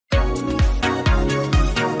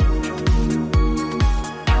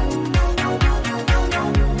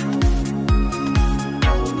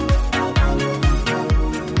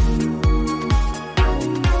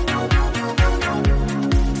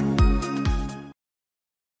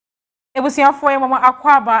Ebusiafo ye mama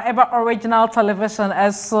akwaba eba original television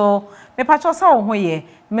eso me pacho sa wo hoye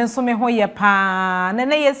me nso me hoye pa na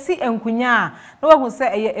yesi enkunya na wo hu se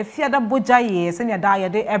eye efia da boja ye se ne da ye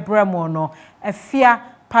de ebremo no efia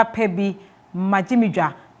papa bi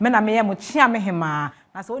magimidwa me na me ye mo chia me hema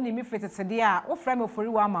na se oni mi fetete a wo fra me ofori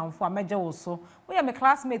wa amanfo ameje wo so wo ye me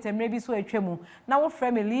classmate emre bi so atwam na wo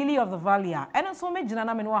fra me Lily of the Valley eno so me gina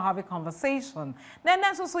na me no have a conversation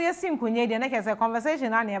na so yesi nkunye de na ke say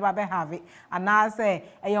conversation na ne ba be have ana say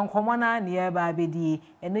e nkomo na ne ba be die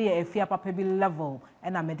eno ye afia papa bi level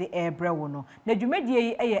ena me de ebre wo no na dwumadie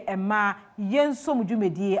yi eye ema yensom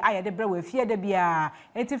dwumadie aye de bre wo afia de bia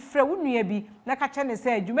enti fra wo nua bi na ka che ne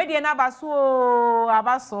say dwumadie na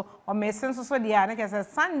abaso o me senso so de a na ke say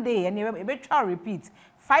Sunday ene e be twa repeat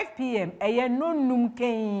 5 p.m. eye no num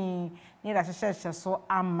ken ni da hyehyehye so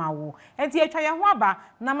amawo enti atwa ye ho aba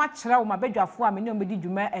na ma kire wo ma badwafo a me ne o medi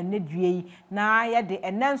dwuma enne due yi na ye de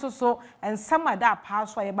enne nso so ensama da pa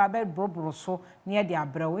so ye ba be brobro so na ye de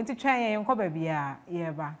abrawo enti twa ye nko ba bia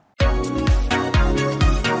ye ba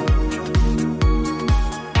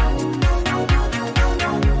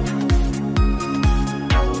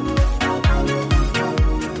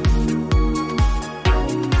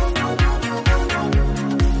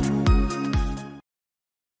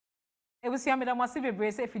Ebusia me da mo se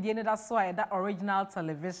bebre se fidie ne da so a da original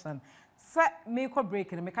television se me ko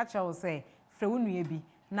break ne me ka che wo se fra wonua bi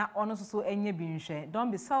na ono so enye bi nhwe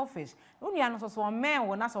don't be selfish wonua no so men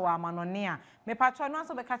wo na so wa amanone a me pa cho no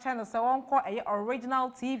so be ka che no se wonko eye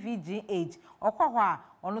original TVGH okọ ho a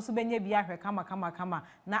ono so benye bi ahwe kama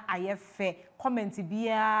na ayefe comment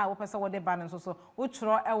bia wo pese wo de ba no so wo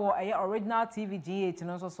chro ewo eye original TVGH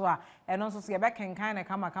no so a eno so ye be kenkan ne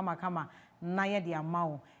kama na ye de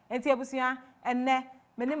amawo enti ebusua enne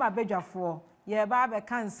meni mabedwafo ye ba be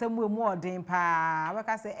kan nsemu emu odin pa we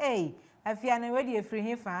ka say afia na we de efiri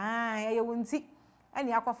he fa ye wonti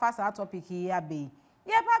ani akofa sa topic yi abe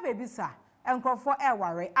ye ba be bisa enkrofo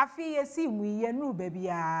ware afi ye si mu ye nu ba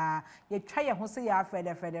bia ye twa ye ho se ya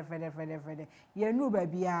fede ye nu ba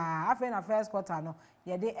bia afi na first quarter no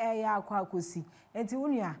ye de ya akosi enti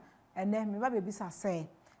unua enne me ba be bisa say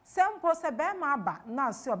sempo se be ma aba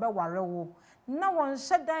na se obe ware wo na won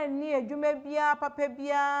shedan ni adwuma bia papa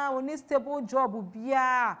bia oni stable job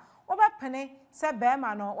bia obepene se be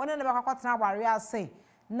ma no won ne be kwakotena ware ase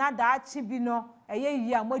na da achi bi no eye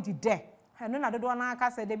yi amodi de eno na dodo na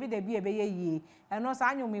aka se debi ebe ye yi eno sa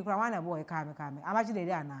anyum ikura wan na boy ka me amachi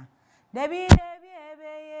de ana debi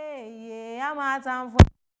ebe ye amatamfo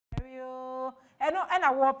yo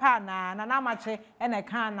ena wo pa na amachi ena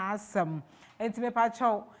ka na asem enti me pa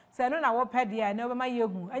chow se no na wo pe dia na obema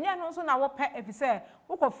yehu anya no so na wo pe efise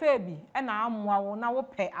wo ko fe bi e na amwa wo na wo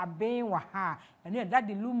pe aben wa ha eno that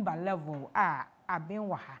the lumba level aben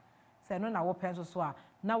wa ha se no na wo pe so a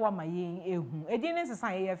na wa ma yen ehu edi ne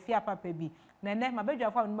sesa ye fia papa bi na ne ma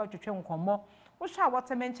bedwa fa no ba twetwe nkomo wo sha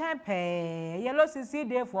watermenchan pe yellow cc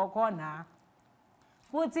dey for corner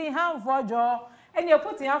putting hand for jaw and you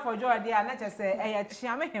putting hand for jaw there na chese eye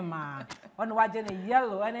chiame hema ono waje na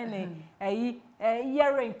yellow ene ne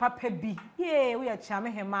earring papa bi ye we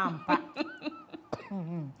chiame hema ampa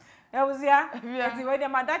Ebusia eti we de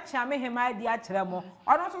mada chiame hema di a kire mo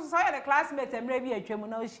ono so ya the classmate emre bi atwam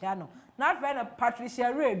na o hia no na friend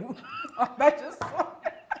Patricia Redu obecho so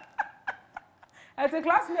as a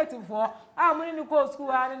classmate for money ni go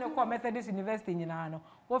school and ni go Methodist University nyina no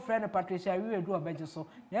wo friend Patricia Redu obeje so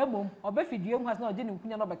na emom obefidie mu has na oje ni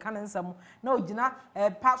nkunya no be kan nsam na ogina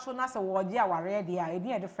paso na se wo je aware de a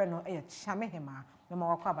edi e de friend no e chiame hema me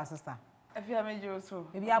ma wakọ aba sister afia meje so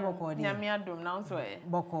e bia boko de nyame adom na nso e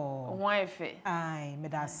boko ho efe ai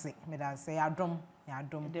medase adom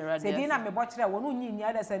se di na me bo kire wo no nyi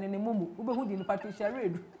nya da se ne mumu wo be hu di ni Patricia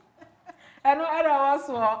Redu eno era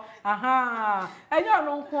waso aha enyo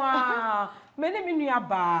no nko a me ne mi nua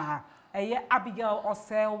ba eye Abigail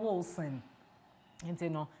Osel Wilson enti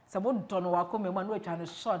no se bo do no wakọ me ma no atwa no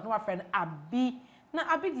short no wa friend Abi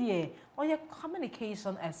na Abi de oye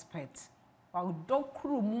communication expert wa do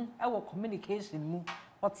kru mu e wo communication mu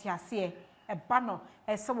otiase e ba no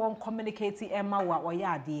e se won communicate e ma wa oye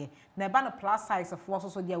ade na e ba no plus size for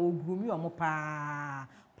so de wo grumi o mo pa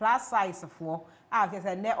plus size for I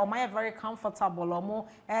say ne o my very comfortable omo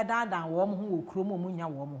e dan wo mo ho wo krom mo nya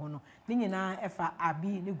wo mo ho no ni nyina e fa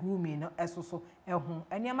Abi ne grooming no esoso e ho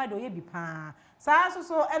eniama de oye bi pa sa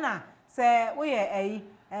soso e na se wo ye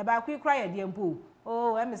ba ku ikra ye de mpo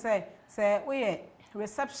oh e me se wo ye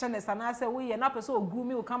receptionist and I say wo ye na person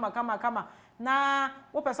grooming wo kama na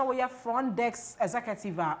wo person wo ye front desk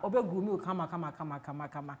executive a obe grooming wo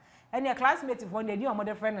kama and your classmate for the omo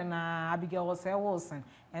de friend na Abigail Wilson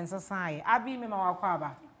and society Abi me ma wakọ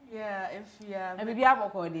aba Yeah, if yeah. E bibi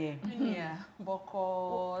aboko de. Yeah,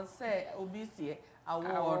 boko say obisi awo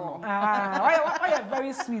no. Why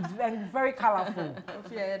very sweet and very colorful.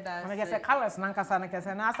 If yeah that. I guess colors nankasa na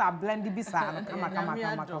kese na asa blend bi sa no kama.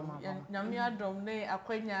 Nyame adom ne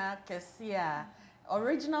akwanya kese a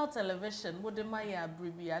original television wode ma ya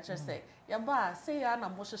bribi a say ya ba say ya na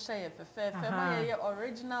mo hye fefe ma ya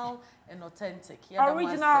original and authentic.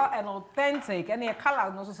 Original and authentic and your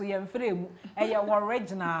color no so ye mfere mu e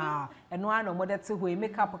original and no ano mo de te ho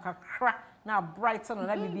makeup kakra na bright no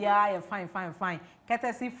na bibia ye fine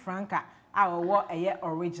courtesy Franca awo e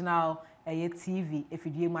original TV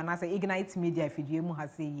efidie mu na say Ignite Media efidie mu ha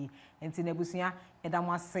say yi enti na busua eda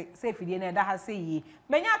mo ase say efidie na eda ha say yi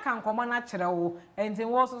menya kan komo na kire wo enti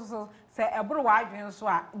wo so say ebro wa adwen so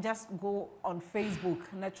a just go on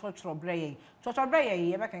Facebook na chochro breye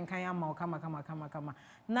ye be kan ama kama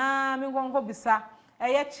na me gongo bisa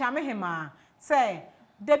eye chiame hema say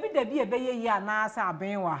dabi ebeye yi ana asa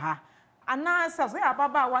aben wa ha ana asa so ya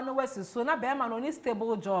baba wa no wasi so na be ma no ni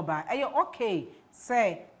stable job a eye okay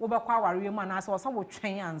say wo be kwa ware mu ana asa wo so wo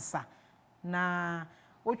twen ansa na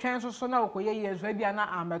wo twen so na okoye yesu bia na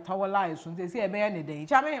ameto wo live so say ebe ne den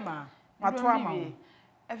chiame hema wato ama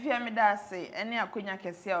afia me da say ene akonya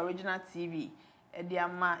kese original TV e de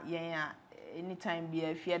ama yen a anytime bia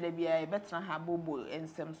afia da bia e betena ha bobo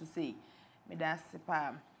ensem so say me da say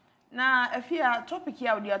pa na afia topic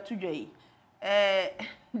ya odi atudwai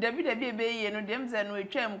dabi ebe ye no dem ze no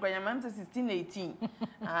etwam kwanyama 16 18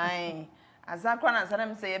 ai azakwa na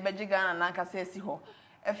sanam say e bejiga na nkasa esi ho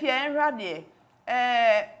afia enhwa de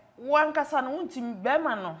wankasa no untim be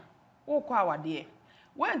ma no wo kwa awade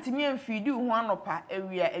wantimi amfidi ho anopa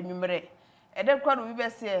awia enwumere ede kwa no bi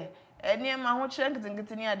bese ene ma ho kire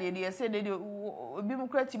nketenkete ade de ese de obi mu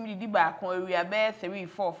kra timi didi ba ko awia be 3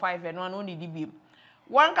 4 5 eno no didi bi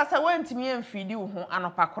wankasa wantimi amfidi ho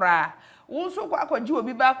anopa kra wonso kwa akwaji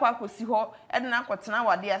obi ba kwa akosi ho ede na akotena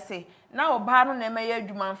wade ase na oba no na emaye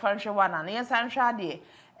adwuma mfa nhwe wana na yensa nhwe ade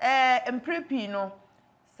emprepi no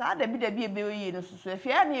saa dabi ebe ye no susu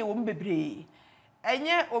afia na ewo mbebre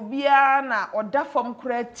enye obia na odafom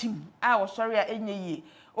kura tim a wo sori a enye yi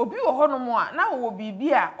obi wo honom a na wo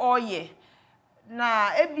bibi a oye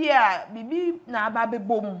na ebia bibi na aba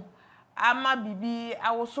bebom ama bibi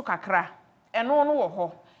awoso kakra eno no wo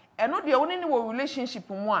ho eno de woni ne wo relationship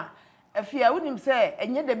mu a afia wonim se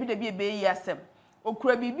enye dabi ebe yi asem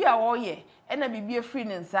okura bibi a oye ena bibi afri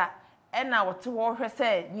ne nsa ena wote wo hwe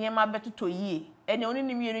se niema betoto yie ene oni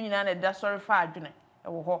ne mienu nyina na da sori fa adwene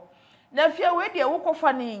wo ho na fia we de wo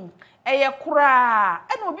kofa ni eye kura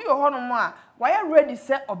ena obi wo honom a waya ready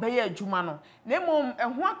se obeye adwuma no na mom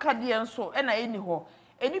eho akade enso ena eni ho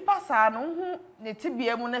enipa saa no hu ne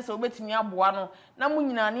tibia mu na se obetimi aboa no na mu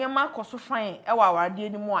nyina ne ma akoso fan e wa awade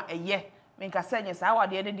ni mu a eye menka se nye saa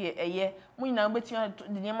awade ne de eye mu nyina obetimi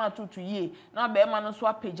de ne ma tutu yie na be ma no so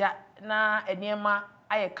apagya na enema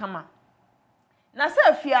aye kama na se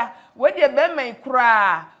afia we de be man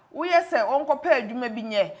kura wo yese onkopa adwuma bi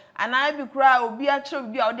nye ana bi kura obi a kire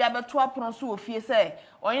obi a odi abeto apron so ofie se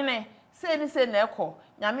oyene se ni se na ekọ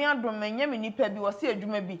nyame adom enye me nipa bi wo se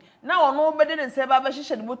adwuma bi na ono obede ne se ba ba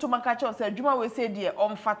hihye de boto maka che se adwuma we se de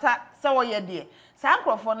omfata se wo ye de sa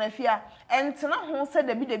nkrofo na afia entena ho se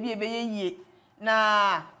dabi ebe ye yie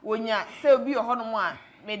na wonya se obi ohonom a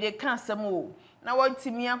me de kan asem o na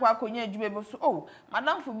wotimi akwa akonya adwuma bi so oh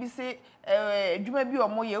madam fu bi se adwuma bi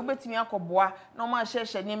omoye obetimi akoboa na oma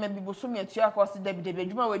hyehye ne ma bi bo so miatu akosi dabi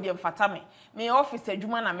adwuma we de mfata me office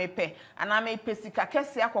adwuma na mepe ana me pesika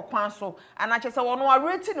kese akokwan so ana kyese wono wa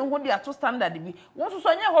rate ne ho de ato standard bi won so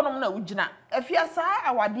anya honom na ugina afia saa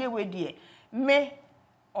awade we de me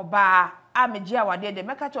oba ameji awade de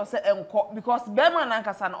meka cho se enko because bema na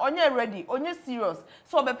nkasa na onye ready onye serious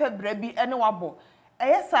so obepe bra bi ene wabo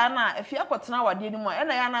eye saa na afia kotena wade ni mu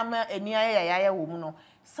ena ya na ma eni ayaya wo mu no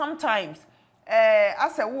sometimes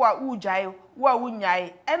ase wo a ujai wo a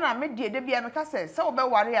wunyai ena me de bia meka se wo be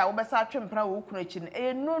ware a wo be sa atwempra wo kunu achi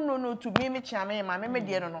no no to me chiame ma me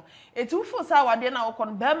de no eti wo fo sa wade na wo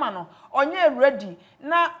kono be ma no onye ready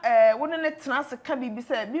na wo ne tena se ka bibi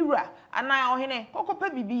se miwura ana ohene kokopa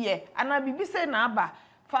bibi ye ana bibi se na aba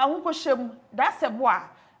fa ahoko hyem da se bo a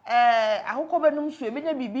ahoko benum so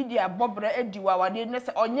ebenya bibi dia bobra edi wa wade ne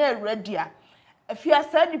se onye ready a afia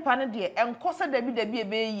sa nipa ne de enkosa dabi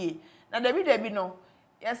ebeye na dabi no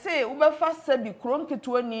yese wo be fa sabi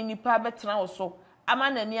kronketo ni nipa betena wo so ama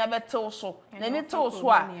nani abetew so nani tew so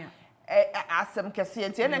a asem kese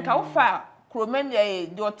enti ene nka wo fa kromen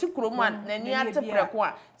de oti kroman nani atepreko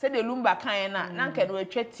a se de lumba kan na nka no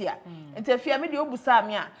atwatia enti afia me de obusa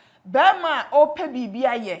me a ba ma opa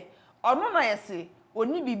bibia ye ono na yese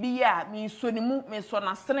oni bibi ya me so ne mu me so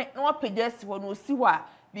na sene na wapagya si ho no si ho a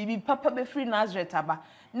bibi papa be free Nazareth aba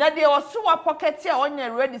na de oso wa pocket a onya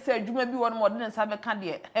ready say adwuma bi won mo de nsa be ka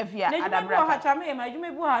de heavy adabra ha cha me ma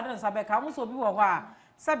adwuma bi ha de nsa be ka mo so bi wo ho a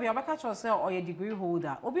sabi obeka cho say oye degree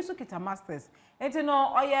holder obi so kita masters enti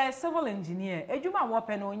no oye civil engineer adwuma wo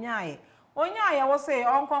pe no onyae wo say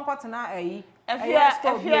onkonkotena ayi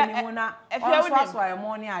efia ni mu na so aye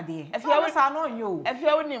mo ni ade efia sa no onyo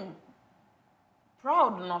efia wonim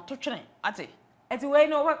proud no to twene ate eti we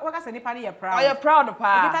no waka se nipa ne proud. Oh, you proud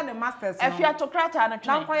pa. Kita the masters. Efia to krata na twene.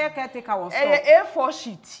 Na nkoye caretaker was stop. A4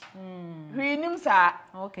 sheet. Hwinim sa.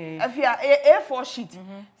 Okay. Efia A4 sheet.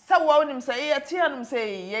 Sa wo nim sa ye tianum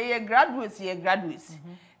say ye graduates.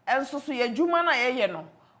 Enso so ye dwuma na ye no.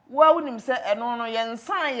 Wo nim sa eno no ye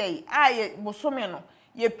nsan ye aye bosome no.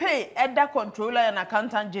 Ye pay elder controller and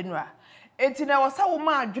accountant general. Eti na wo sa wo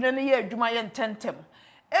ma adwene ne ye adwuma ye ntentem.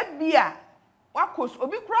 Ebia wakos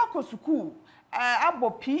obi kura akosukuu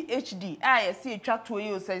abo PhD yes etwa to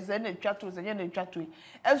yi o say na etwa to say na etwa to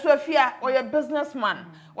enso afia oye businessman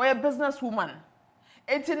oye businesswoman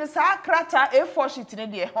enti ne sa krata A4 sheet ne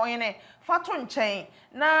de hoyene fato nchen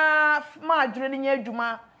na ma adwene ne nya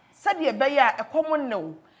adwuma sade be ya ekomo ne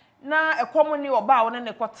wo na ekomo ne oba wo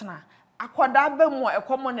ne kotena akoda ba mu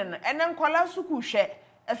ekomo ne no ene nkwala suku hwe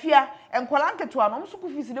afia enkwala nketo anom suku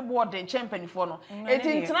fees de board champion no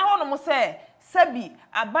enti ntina ho no mo say sabi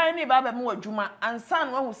aban ne baba mu adwuma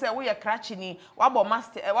ansan wahu say wo ye krachi ni wabo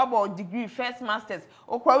master wabo degree first masters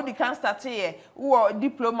okwa wo di kan start ye wo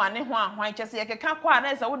diploma ne ho ahwan kyese ye keka kwa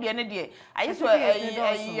na say wo de ne de ayeso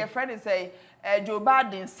ye friend say Joe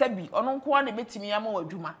Biden sabi ono nko na betimi ama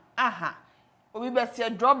adwuma aha obi be say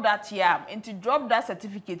drop that yam into drop that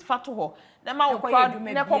certificate fato ho na ma wo proud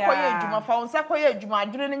na kokoye adwuma fa wonsa koye adwuma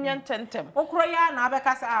adwene ne nyententem okro ya na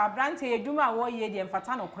abeka say abrante adwuma wo ye de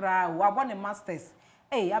mfata no kra wo abo ne masters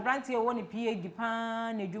abrante wo ne PhD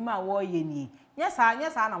pa na adwuma wo ye ni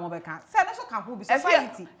nyesa na mo beka say na so ka ho bi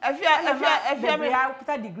society afia me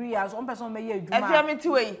kita degree as one person me ye adwuma afia me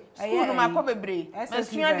tiwe school no makọ bebre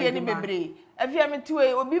masua de ni bebre afia me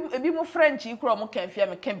tiwe obi ebi mu French ikro mo ka afia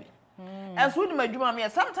me ka bi and so the adwuma me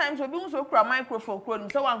sometimes we be so kura microphone kura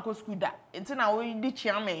so wan ko school da enti na we di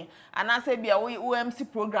chiame ana say bia we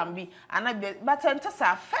OMC program bi ana but enta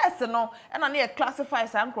sa first no na na classify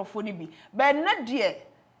sa microphone bi but na de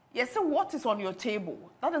yes what is on your table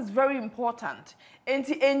that is very important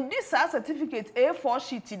enti in this certificate A4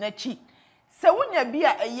 sheet na chi se wonya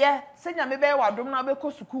bia eye se nya me be wadom na be ko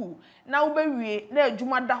school na wo be wie na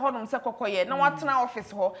adwuma da honom se kokoye na watena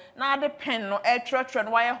office ho na ade pen no trotro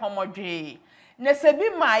no waye homodwe na se bi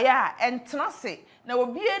maaya entena se na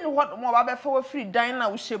obie ni honom wa be fa wa free dan na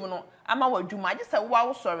wo hyem no ama wadwuma age se wo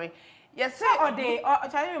awo sorry yes ode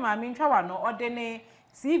chale ma mi ntwa wa no ode ne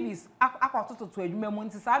CVs akototo to adwuma mu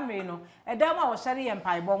nti sa mmere no edam a wo hyere ye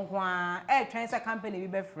mpai bonko a twen se company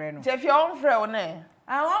bi be frɛ no je fi on frɛ wo ne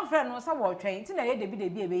one friend no say wo twen ti na ye debi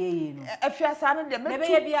ebe ye no afia sa no de metu be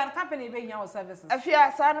ye bia company be nya wo services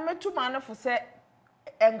afia sa no metu ma no fo se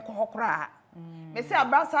enkokora me say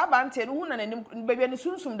abasa abante no hu na nanim be bia ne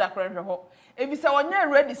sunsum da kora hwe ho ebi se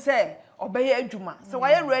wonya ready say obeye adwuma se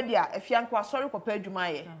waye ready a afia nko asori kopa adwuma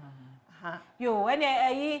ye yo ene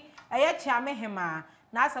ayi chia me hema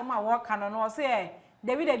na asem a wo ka no no say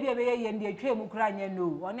debi ebe ye ndi atwa mu kura nya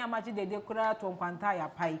no oni amachi dede kura to nkwanta ya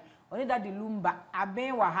pai oni da de lumba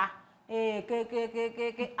aben wa ha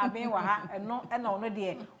ke aben wa ha eno ono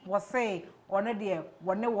de wo say ono de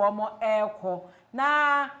wone wo mo ekọ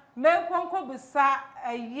na me konko bisa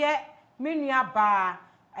eye menua ba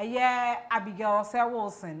eye Abigail say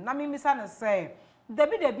Wilson na me misa na say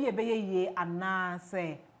debi ebe ye ana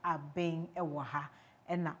say aben ewo ha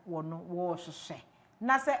ena wono wo hwehwe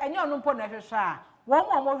na say enye ono mpo na hwehwe a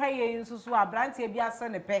wo mo hwe ye nsusu abrante bi ase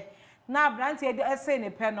ne pe na abrante de ese ne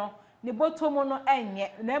pe no ne botomo no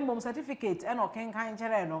enye na mom certificate eno kenkan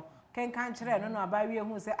kire no no abawie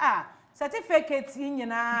hu se certificate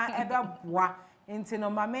nyina ebeboa enti no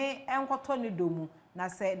mame enkoto ne domu na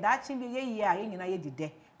se daachi bi ye a nyina ye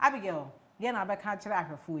dide Abigail ye na abeka kire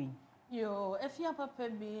ahwefo yi yo efia papa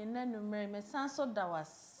bi na numere me sanso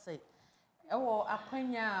dawase ewo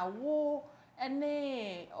akwanya wo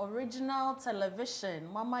ene original television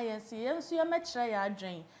mama yensi yensu ye mekire ya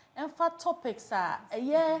adwen emfa topics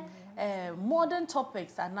modern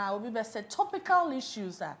topics and now we be say topical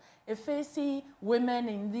issues facing women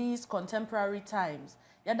in these contemporary times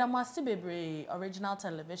yadamasi bebre original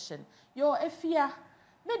television yo efia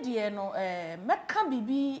media no meka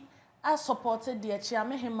bibi I supported the chia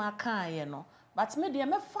me hima kan ye no but media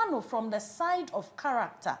me fan from the side of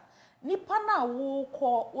character nipa na wo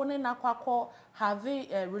ko one na kwakọ have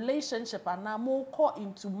a relationship and na mo ko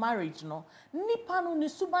into marriage no nipa no ni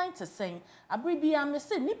suban te sen abribia me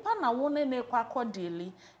say nipa na wo ne kwakọ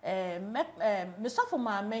daily me sofo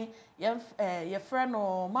maame ye friend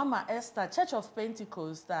no Mama Esther Church of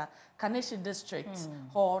Pentecost Kaneshie district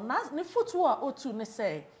ho na ne foto a otu ne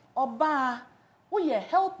say oba wo ye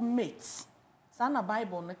helpmate sana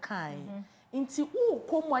Bible ne kan inti wo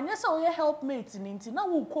komu anya say wo ye helpmate ni inti na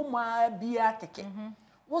wo komu bia keke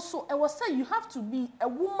wo so I was say you have to be a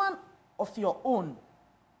woman of your own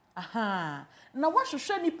aha na wa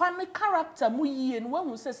hwehwe nipa ne character mu yie no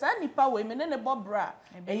wahu say sa nipa we me ne bobra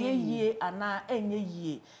eye yie ana enye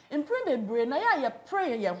yie impre bebre na ya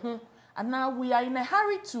pray ye ho ana we are in a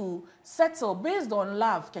hurry to settle based on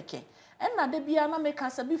love keke and na de bia na make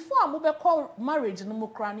say before mo be call marriage no mo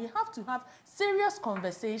kra you have to have serious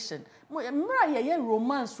conversation mra ye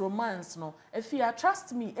romance no if you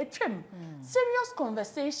trust me etwem serious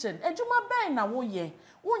conversation ejuma ben na wo ye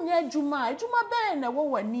wonya ejuma ben na wo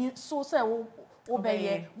wani so say wo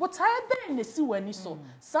beye but I ben na si wani so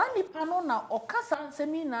sa nipa no na okasa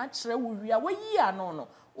nsemi na akire wo wia wo yi ano no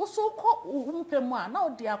wo so ko mpemu a na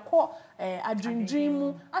odi akọ adwindwin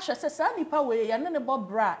mu ahwe se sa nipa we ya ne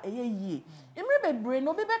bobra eye yie imre bebre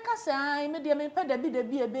no be kasa ai me de me pe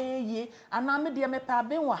dabi ebe yie ana me de me pa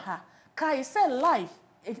aben wa ha kai say life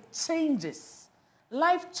it changes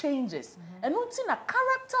and until the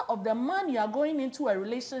character of the man you are going into a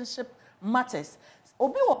relationship matters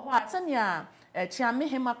obi wo ho atania chiame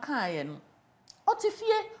hema kan no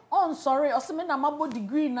otifie on sorry oseme na mabo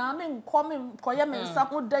degree na me nkoye me nsa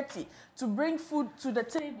ho dirty to bring food to the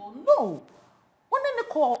table no when they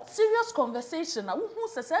call serious conversation na who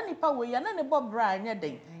say nipa we ya na ne bobra anya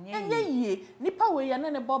den enye yie nipa we ya na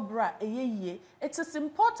ne bobra eye yie it is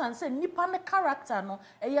important say nipa ne character no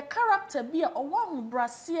eye character bi a owo ho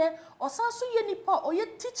brase osanso ye nipa oye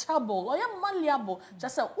teachable oye malleable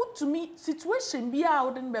just say utumi situation bi a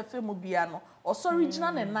odin be femu bia no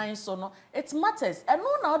original and nine so no it matters and no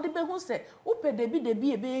na odi be hu say upe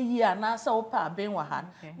debi ebe yi ana say upe aben wa ha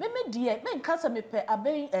me die me nka say me pe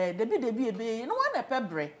aben debi ebe no one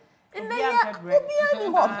pebre ine ya obi ani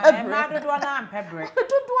ho pebre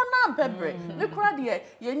dodo na pebre me kura de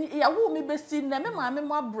ya wo me besi na me ma me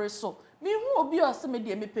mo abre so me hu obi o se me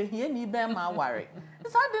de me pe hia ni ben ma ware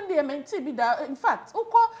it's hard in the menti bi da in fact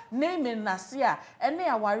uko name na se a ene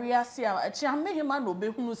aware ase a chi amehima na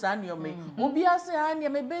obehunu sa ne ome obi ase a ne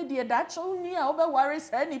me be de da cho ni a obe ware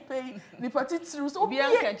sa ni pe ni patitiru so obi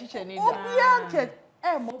anka chiche ni da obi anka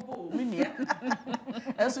mobo mini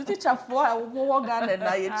enso teacher for a wo Ghana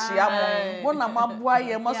na ye chia mo na maboa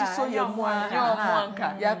ye masoso ye mu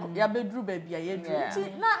anka ya bedru ba bia ye dru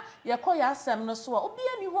nti na ye kọ ya asem no so a obi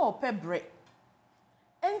ani ho opebre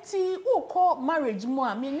enti wo kọ marriage mu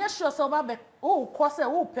a me nya sure say oba be wo kọ say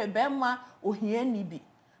wo pe be ma ohia ni bi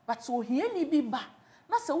but ohia ni bi ba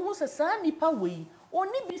na say wo say sa nipa we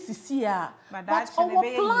oni bi sisi a but our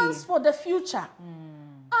plans for the future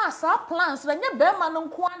sa plans na nye be ma no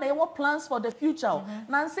nko na ye plans for the future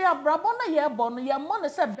na nse abrabo na ye bo no ye mo ne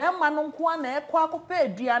se be ma no nko na e kwa akopa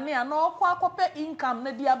aduane a na okwa akopa income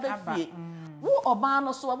na dia befie wo oba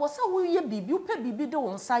no so wo se wo ye bibi upe bibi de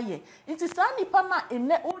won sa ye nti sa nipa na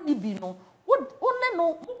ene oni bi no wo ne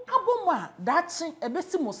no mukabo mu a dachi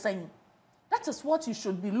ebesi mo sen that is what you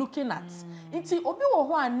should be looking at nti obi wo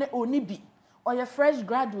ho ane oni bi or your fresh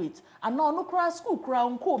graduate and no kra school kra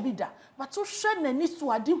unko obi da but to hwe nani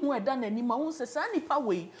so ade hu eda nani ma hu se sa nipa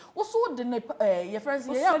we wo so de ne your friends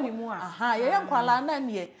ye ye nkwala na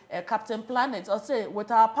ne Captain Planet or say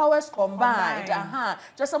with our powers combined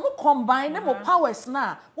just some combine them powers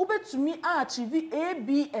na wo betumi achieve A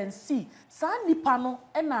B and C sa nipa no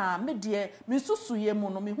e na me de me susuye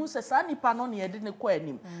mu no me hu se sa nipa no ne ye de ne kwa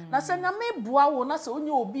anim na se nya me bua wo na se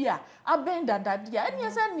onye obi a aben dadade a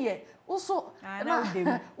ene se ne also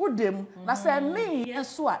na udem na say me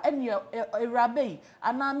yenso a ene ewrabe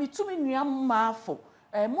ana mitumi nua maafo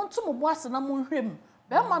monto mo boase na monhwem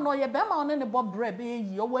bema no ye bema one ne bobre be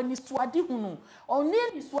yi o wani suade hunu oni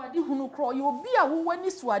ni suade hunu kro ye obi a wo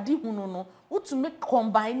wani suade hunu no utumi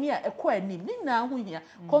combine a ekọ anim ni na ho hia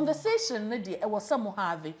conversation ne de e wo se mo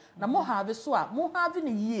have na mo have so a mo have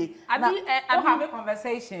ne yie na mo have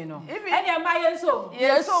conversation no ene ma yenso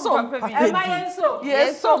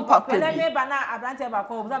yeso papa na me ba na abrante ba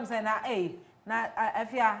ko am say na na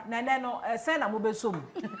afia na no say na mo be som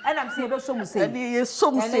enam say be som say ye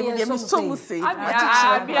som say ye mo som say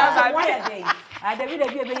abia why dey Dabi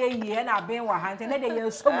ebe ye yie na ben wa han na de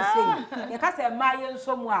ye som sei ye ka se ma ye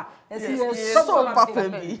nsom a esi ye som papa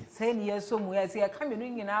bi sei ni ye som ye se ye ka me no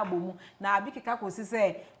nyina abomu na abi keka kosi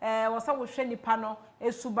se wo sa wo hwe nipa no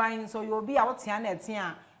esuban so ye obi a wo tea na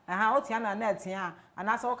etea aha wo tea na etea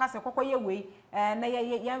ana se wo ka se kokoye wei na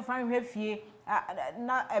ye mfa hwe fie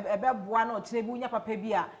na ebe boa na o kire bi unya papa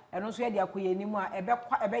bi a eno so ye de akoye nimu a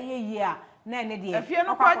ebe ye yie a na ene de afie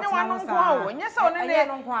no kwa nya wanu nko o nya se one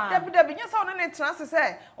ne dabi nya se one ne trans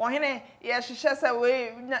se ohene ye hwehwe se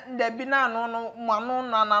we dabi na no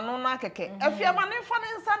manu na keke afie ma ne fa ne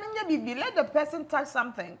nsa ne nya bibi let the person touch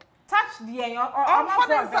something touch the or ma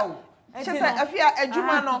se afie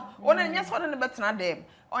adwuma no one nya se one ne betena dem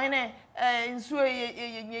ohene nsuo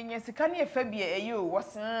ye sika ne efa bi eyi o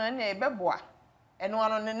wosan na ebeboa eno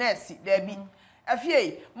ano ne nurse dabi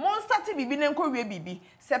afie mon start bibi ne nko wie bibi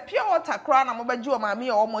se pure water kra na mo baji o ma me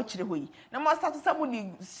e o mo kire hoyi na mo start se mo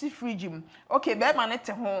di si fridge mu okay be ma ne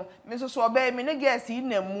te ho me so so be me ne gas yi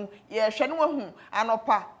na mu ye hwe ne wahu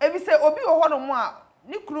anopa ebi se obi wo ho no mu a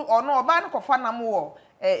ni kru ono oba ne kofa na mo wo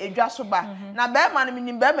edwa so ba na be ma ne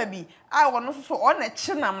minim be ma bi a wo no so o na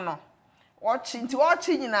chi nam no o chi nti o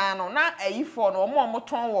chi nyina no na ayifo no mo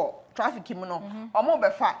ton wo traffic mu no omo be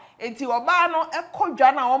fa enti oba no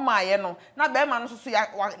ekodwa na o maaye no na be ma no so ya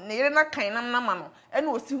ne yire na kan nam na ma no ene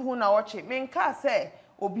osi hu na wo che me nka se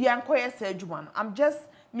obi ankoye se adwuma no I'm just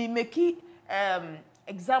me making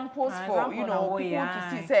examples for you know people to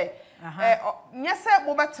see say nyese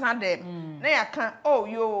mo betena dem na ya kan oh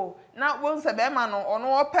yo na won se be ma no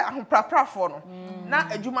ono ope ahopraprafo no na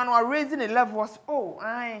adwuma no raising the levels oh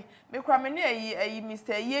ai me kra me ne ayi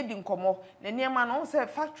Mr. Yedi nkomo na niema no se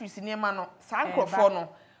factories niema no sankrofo no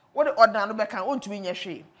what the order no be kan ontumi nya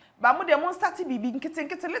hwe ba mo de mo start bibi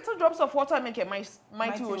nkete little drops of water make a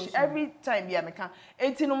mighty ocean every time bia me kan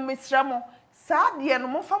enti no mesra mo saa de no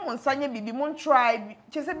mo fa mo nsanya bibi mo try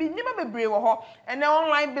chese bi nima bebre wo ho and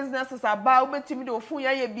online businesses aba obetimi de ofu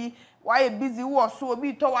ya bi why busy wo so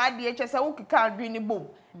obi to wa de chese wo kika adwini bom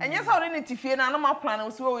enye sa wo ne tifie na ma plan wo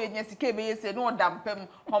so wo nya sika be yese no dampem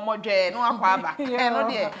homodwe no akwa aba eno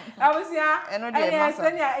de abusia eno de masa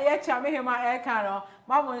senia ye cha me hema e kan no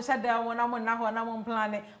ma mo nhyɛ da mo na mo na ho na mo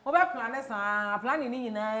plan mo be plan sa plan ni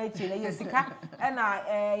nyina echi na ye sika e na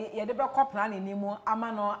ye de be kɔ plan ni mu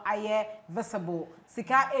ama no aye visible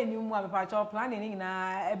sika enimu a be pa cho plan ni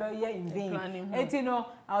nyina e be ye in vain eti no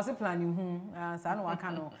I was planning hu sa no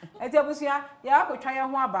waka no eti abusia ya akotwa ye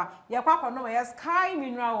ho aba ye kwakɔ no ye sky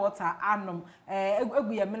mineral water anom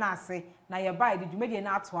egu ye mena ase na ye buy de dwumedie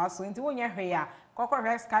na ato aso enti wonye hwe ya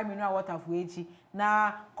kokɔ sky mineral water fu echi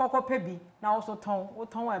na kokɔ pebi na also ton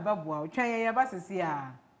e ba boa twan ye ba sisi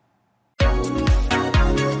a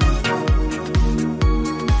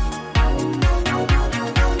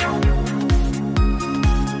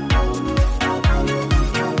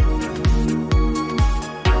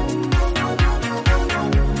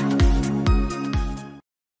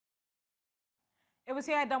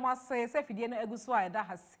ebusia edam ase se fidie no eguso a eda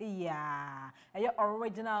hase ya eye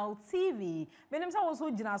original TV menim sa wo so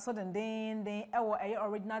gina so den ewo eye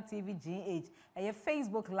original TV GH eye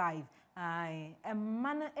Facebook live ai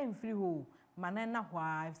emana emfiri ho mana na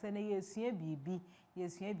hwa se na yesua bibi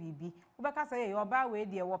ubeka se ye oba we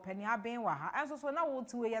de wo pani aben wa ha enso so na wo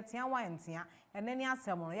tuwe ye tea wantea enani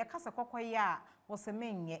asem no ye kasa kokoye a wo se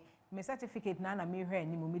menye me certificate na me hwe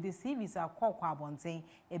ani me de CV sa kokwa abonten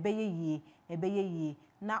ebeye yie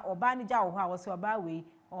na oba ni ja wo ha wo se oba we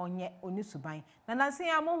onye oni suban na nanse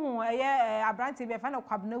ya mo hu eye abrante be fa na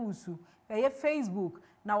kwabna wusu eye Facebook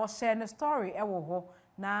na wo share no story e wo ho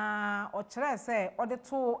na o kire se o de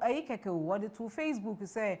to eye keke wo de to Facebook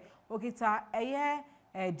se okita eye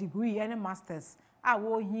degree and masters a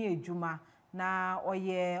wo hi ejuma na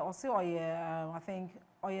oye o se oye I think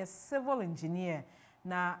oye civil engineer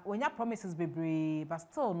na onya promises bebre but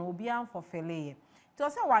still no obi an for failure to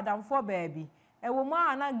say wadam for baby e wo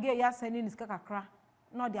ma na ge ya sending niska kakra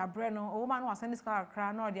no de abre no o ma no sending niska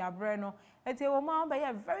kakra no de abre no eti wo ma be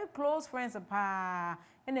very close friends pa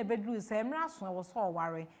e na bedru se mra so wo so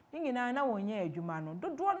ware nyina na wonya adwuma no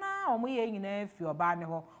dodo na o mo ye nyina fi oba ne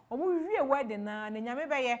ho o mo wie wedding na nyame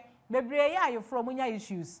be ye bebre ya you from nya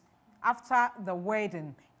issues after the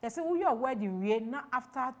wedding. They say we your wedding we na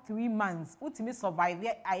after 3 months. Utimi survive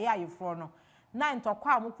aye you from no. Na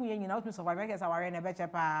ntokwa amuku ye nyina utimi survive kesa aware na be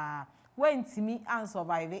chepa. When timi an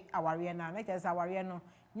survive aware na kesa aware no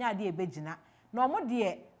nya de ebegina. Na omo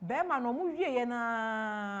de be ma no mo wie ye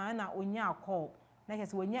na onya call. Na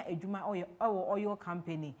kesa wonya adwuma oil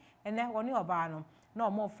company. ene woni oba no na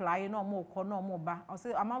omo fly na omo kọ na omo ba o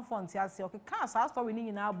say amanfo nti ase okay ka sa story ni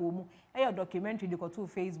nyina abo mu e documentary dey go to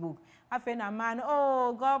Facebook afa na man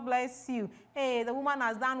oh God bless you hey the woman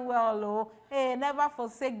has done well oh hey never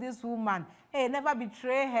forsake this woman hey never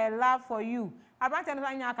betray her love for you Abrante no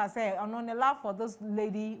anya aka say ono the love for this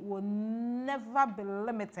lady will never be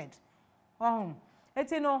limited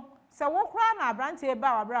etino se wo kra na Abrante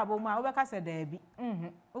ba wa bra bo mu a wo be ka se Dabi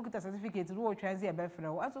o kita certificate ru o transi e be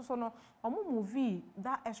frɛ wo aso so no omo movie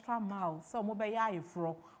that extra mile se omo be ya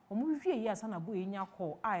ayefro omo hwie yi asa na bo enya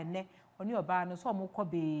call a ene oni oba no so omo kɔ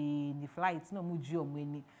be ni flight na omo ji omo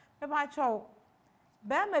ani be ba chaw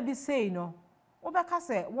be ma bi say no wo be ka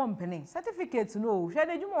se wo mpene certificate no hwe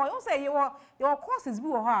na dwuma wo say your courses bi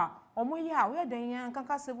wo ha omo yi a wo dan yan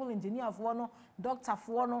kanka civil engineer fo no doctor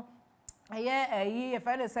fo no aye if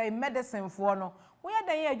I say medicine for no we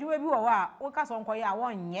dan yan adwuma bi wo ha wo ka so nko ya wo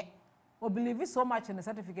nye o believe so much in the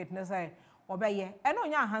certificate na say obeye eno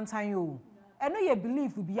nya hantan yo eno ye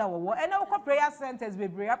belief bi a wo eno ko prayer centers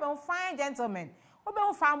bebre up fine gentlemen obe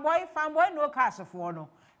fanboy no cash for no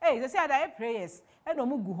hey they say that prayers eno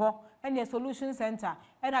mu gu ho eno solution center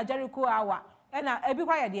eno Jericho hour eno ebi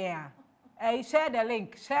kwa ye de ya share the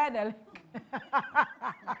link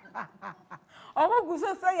omo gu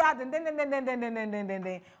so say ya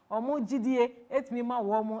den omo gidie etimi ma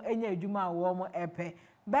wo mo enya adwuma wo mo epe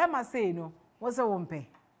be ma say no wo se wo mpe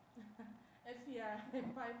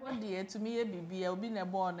Bible dear to me bibi obi na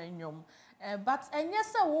born enyom but enye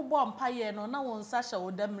se wo bo mpaye no na won sa hye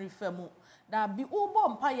wo dam rifemu da bi wo bo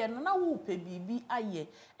mpaye no na wo pe bibi aye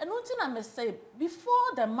eno nti na me say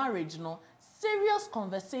before the marriage no serious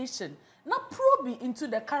conversation na probe into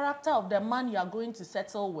the character of the man you are going to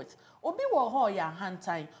settle with obi wo ho ya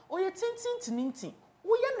hantan oye tintin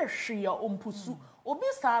wo ye na hwe ya ompusu obi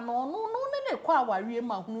sa no no ne kwa awarie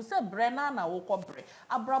ma hunu se bre na wo kọ bre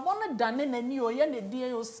abrabo no dane nani oye ne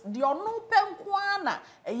die ono penko ana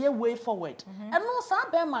eye way forward eno sa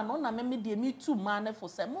be ma no na me de me tu ma ne for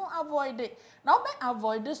se mo avoid it na we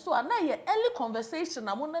avoid so na ye early conversation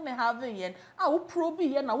na mo ne having yen a wo probe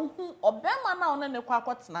ye na wo hu obema na ono ne kwa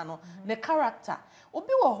akotena no ne character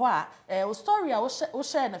obi wo ho a o story a wo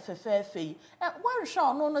share na fefefe yi wo hwe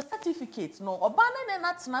ono no certificate no oba ne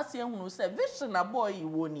na tena se hunu se vision na boy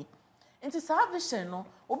woni enti sa vision no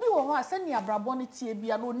obi wo ho ase ni abrabo ne tie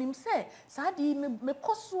bia no nim se sa di me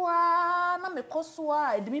kosoa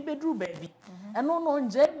edimi bedru baby eno no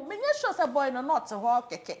nje menye sure se boy no not ho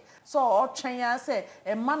keke so o twen ya se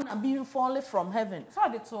a man being falling from heaven so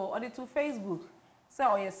the to Facebook say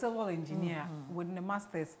o ye civil engineer with the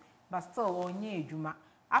masters but still onye adwuma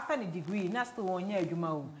after the degree na still onye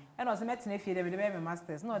adwuma o and o se metena fie de be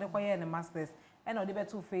masters no de koye na masters and o de be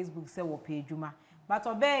to Facebook say wo pe adwuma but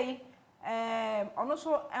obey ono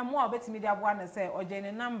so emo a betimi de aboa na say o je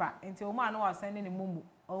ne number nti o ma na wa send ne mumu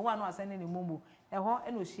o wa na wa send ne mumu eho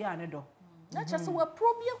e no hia ne do na just we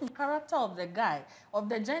probably the character of the guy of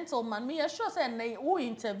the gentleman me sure say na who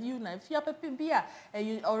interview na if ya pepe bia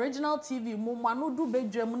original TV mo manu du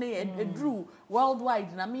bedwam na edru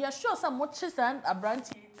worldwide na me sure say mo chisan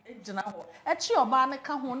abranti ejina ho echi oba ne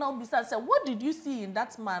ka ho na obisa say what did you see in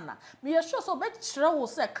that man me sure so be kire wo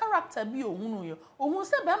say character bi ohunu yo ohun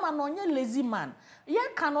say be ma no onye lazy man ye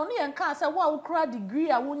canon ye nka say wa ukra degree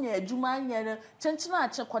a wonya adwuma anya chenchina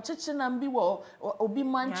ache kwacheche na mbi wo obi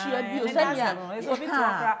manchia bi o say ya obi to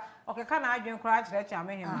okra okay ka na adwen kra kireche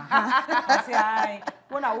amehima say ai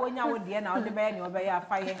wona wonya wo de na wo de be ne obe ya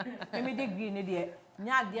afaye me degree ne de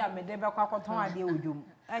nya de a me de be kwa kwaton ade odwum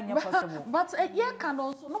anya possible but ye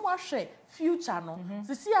canon so no wa hwe future no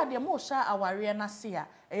sisi ade mo sha aware na se a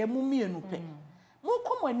mu mienu pe mo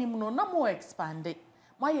komo anim no na mo expand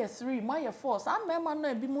my 3 my 4 sa mema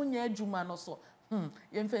na bi mo nya adwuma no so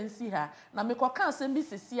ye mfansi ha na me kwaka asem bi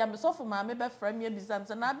sisi a me sofo ma me be fra me abisam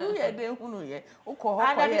se na do ye de hunu ye ukọ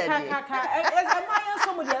ho ko ye de emaye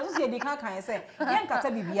so mo de so se de kan se ye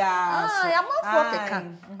nkata bibia so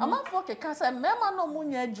amafo keka se mema no mo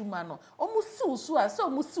nya adwuma no o mu si usu a se o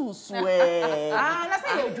mu si usu na se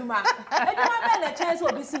ye adwuma be na chance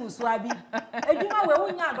obi si usu abi adwuma we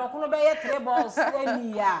wonya adokono be ye 3 balls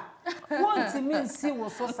eni ya won't mean si wo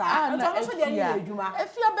so sa nto so de ni adwuma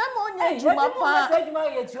efia be ma onya adwuma pa adwuma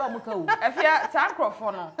ye ti o mu ka wo efia sa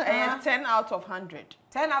crofo no 10 out of 100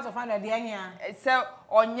 10 out of 100 de hia se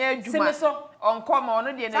onye adwuma onko ma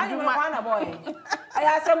ono de na adwuma kwa na boy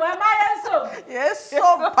aya se mo ma yenso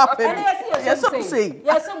yeso papa yeso say e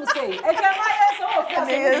ke ma yenso o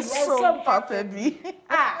fi yeso papa bi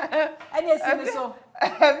anya si me so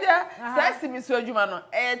efia sa si me so adwuma no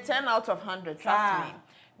 10 out of 100 trust me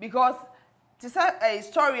because to say a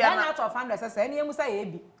story 10 out of 100 say any emu say e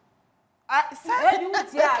bi Say you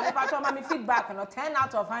tia, me pato ma me feedback no 10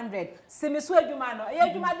 out of 100. Se me so adwuma no, e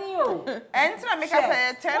adwuma din yo. Entina make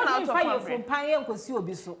say 10 out of 100. From pan ye nkosi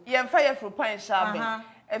obi so. Ye fire from pan shabe.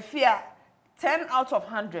 Efia 10 out of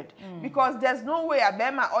 100 because there's no way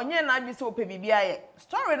abema onye na bi se ope bibia ye.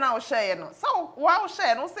 Story na o share no. So why o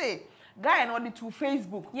share no say guy no to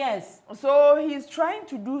Facebook. Yes. So he's trying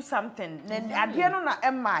to do something. Then adie no na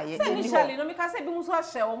emma ye. Initially no me ka say bi mu so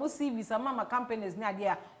share o mu CV some mama companies ni ade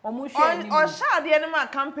a o mu share ni. On share ade no ma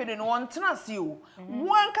company no won tena se o.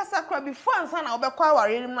 Wan kasa kra before ansa na obekwa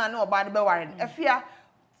aware ni na oba de be ware. Efia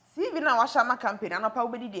CV na wa shama company anopa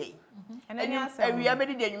obedi dey. And then we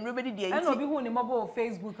abedi dey nwure bedi dey. And obi hu ni mobile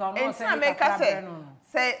Facebook or no say make say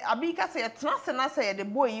say abika say tena se na say the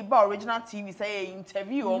boy ba original TV say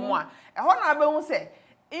interview o mo a e ho na be hu say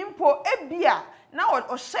impo ebia na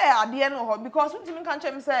o share ade no ho because untimi kan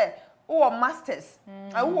chem say o masters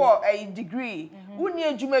o a degree uni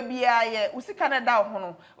adwuma bia ye usika na da ho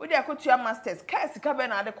no o de akotua masters ka sika be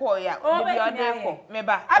na ade call ya o bi ade ko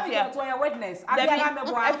meba afia to your witness afia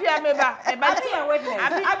mebo afia meba afia witness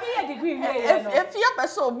afia degree we ye no afia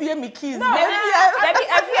person obi mi keys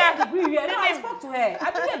afia degree we no I spoke to her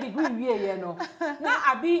afia degree we ye no na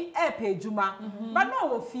abi e pa adwuma but no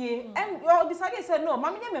wo fie and you decided say no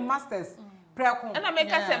mama me masters preko and I make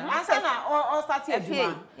say masters na or start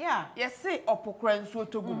adwuma yeah yes say opokra nso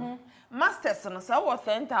togu masters no say worth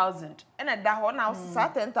 10,000 and da ho na say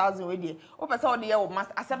 10,000 we dey o pese o dey ye wo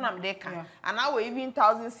master asem na me dey kan and now we even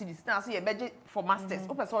 1,000 cedis na so ye budget for masters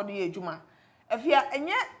o pese o dey adwuma afia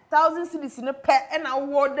enye 1,000 cedis ne pe and na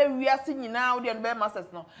wo da wiase nyina wo dey no be masters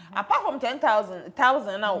no apart from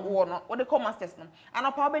 10,000 na wo no wo dey call masters no and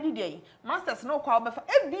apa obedi dey masters no kwa obefa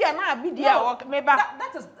e bia na abi dia wo meba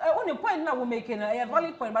that is only point na we making a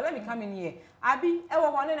valid point but let me come in here abi e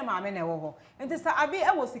wo ho ne ma me na e wo ho enti say abi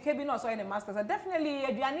e wo sika bi na so in masters definitely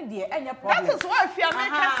aduane dey enye problem that is why afia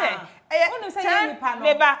make say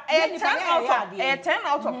meba 10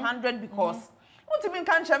 out of 100 because untimi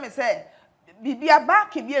kan che me say bibia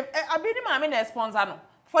back bi abi ni ma me na sponsor no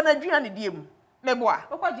for na duane die mu mebo a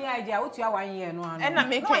okwa idea otua 1 year no and na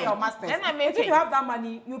make your masters and na make if you have that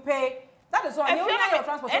money you pay that is why you need your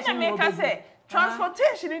transportation and na make say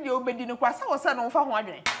transportation in the obedi no kwa sa wo say no fa ho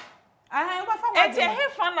adwen wo fa ho adwen e he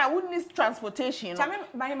fa na we need transportation chame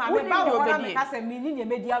my ma me ba wo na me ka say me ni ne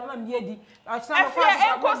media ma me edi o chama fa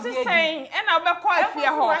e na obekọ afia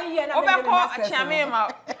ho obekọ chame ma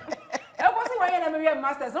Ekwesi wa ye na me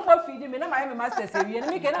masters no mo feed me na my masters e wie na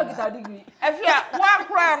me ke na get degree afia wa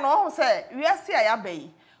kra no ho say wiase ya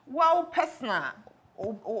bai wa personal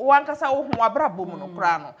wan kasa wo ho abrabo mu no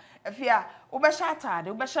kra no afia wo be sha atade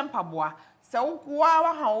wo be sha mpaboa se wo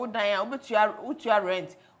ha wo dan a wo betua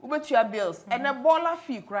rent wo betua bills and a baller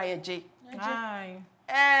fee kra ye je ai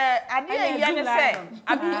ade ya ne say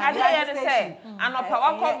ade ya ne say anopa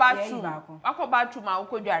wakọ bathroom a wo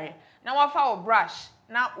kodware na wa fa wo brush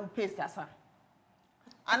na wo paste asa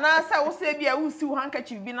ana sa wo se bia wo si wo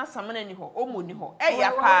handkerchief bi na samana ni ho o mo ni ho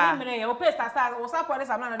ya pa wo paste asa wo sa pore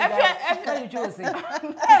samana ni ba you chose am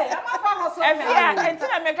fa hustle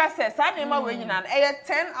entina make say sa na ma we nyina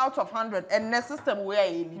 10 out of 100 and the system we are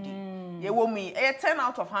leading ye wo mi 10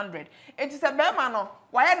 out of 100 it is a be ma no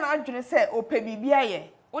wa ye na adwene say o pe bibia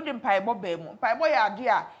ye wo de mpaebo ba mu mpaebo ya ade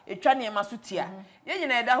a etwa ne ma so tia ye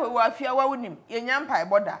nyina eda ho wa afia wa wonim ye nya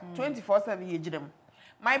mpaebo da 24/7 ye girem.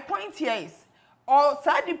 My point here is or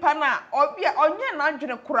sadi pana obi onye na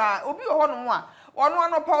adwene kura obi ho no a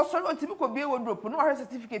ono pa so otibi ko bie wodrop no ha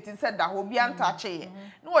certificate said da ho bi antache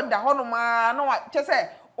no da ho no ma no che se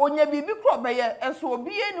onye bibi kro be ye enso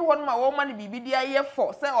obi eni ho no ma wo ma ne bibi dia ye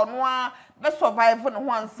for se ono a be survive no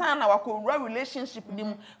ho ansa na wakowura relationship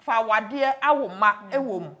dim fa wade awoma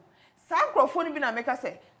ewom sankrofo no bi na meka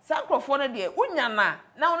se sankrofo no de unya na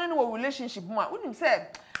ono ne wo relationship mu a unim se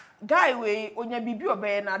guy we onya bibi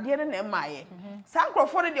obey na de ne na emaye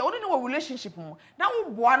sankrofo ne de oni ne wo relationship mu na wo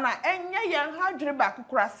boa na enye ye ha dwere ba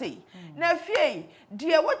kokora sei na fie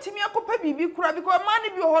de wotimi akopa bibi kura because man ne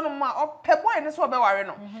bi ho no ma ope boy ne so obeware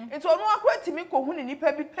no enti onu akora timi ko hu ne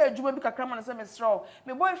nipa bi pa adwuma bi kakra ma na se mesro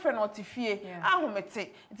me boyfriend otifie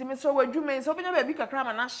ahomete enti mesro wadwuma nso obenya ba bi kakra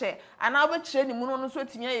ma na hye ana obe kire ni mu no so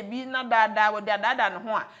timi aye bi na dada wo dada ne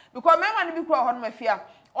ho a because me man ne bi kura ho no mafia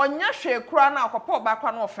onya hwe kura na akopa oba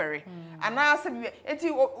kwa na ofere ana se bi eti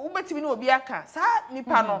ubetimi na obi aka sa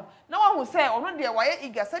nipa no na wa hu say ono de wa ye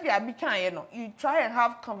eager say de abi kan ye no you try and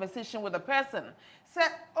have conversation with the person say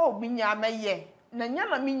oh binya meye na nya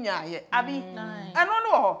na minya ye abi eno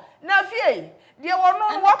no ho na fie de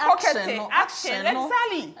wono wa pocket action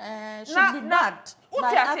exactly should be bad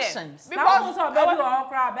by actions because so baby o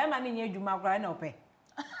kra be ma ne nya adwuma kra na ope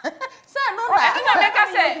Say no na. I make us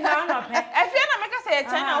say. No, no, pe. If you na make us say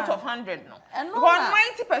 10 out of 100 no. No.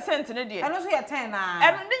 90% in the And also you're 10 na.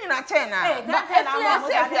 And then you na 10 na. Hey, that 10 na.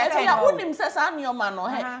 If you unim say sa nioma no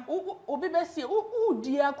he. Obi be say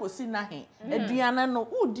udi akosi na he. Aduane no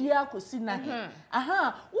udi akosi na he.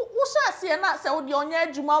 Aha. Wo sha se na se wo de onye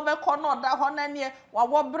adwuma wo be kɔ no da hɔ na ne wa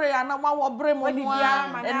wobre ana wa wobre mo ho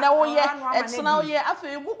a na wo ye etena wo ye afa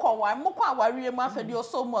egu kɔ wa mo kɔ awarie mu afa de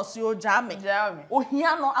oso mo so o jame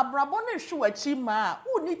ohia no abrabo na hwe wachi ma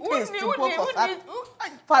uni taste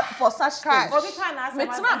for such things Obi kan na asema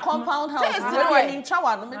metina compound house we ni ntwa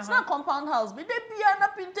wa no metina compound house bi de bia na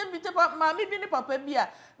pinte ma mi bi ni papa bia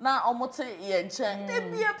na omote ye nche de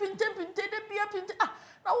bia pinte de bia pinte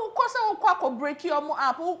na wo kwose wo kwa break your mo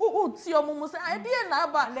up wo ti omo mu say idea na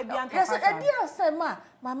aba yes idea say ma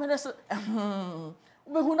me dey so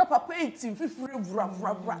we hu na papa 18 fifure vura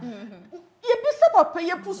ye bi say papa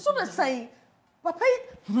ye pusu na say papa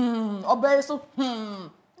obey so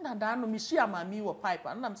na da no mi shia ma mi wo pipe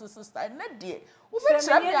and am sister na dey we be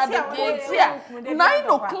try me at 9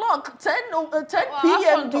 o'clock 10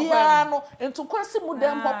 p.m. bia no into kwasi mu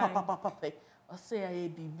dem papa o say aye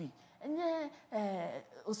bibi enye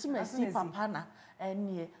osimesi papa na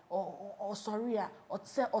enie o sorry a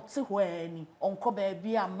ote ho ani onko ba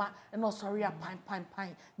bia ma na o sorry a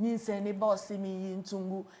pan nyinse ne ba osimi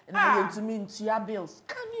ntungu na yentumi ntua bills.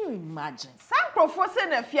 Can you imagine? Sankrofo se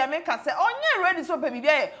na fia me ka se onye ready so pa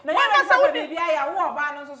bibia ye na wona sa wo bibia ya wo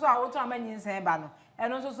ba no so a wo to ama nyinse ba no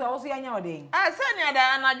eno so wo so ya nya odin se ne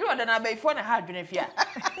ada anadwo oda na ba ifo na ha adwene fia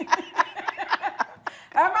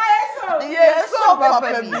ama yeso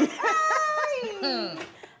papa bi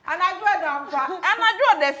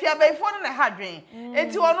anadwo da fia ba ifo na ha adwen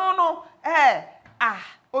enti ono no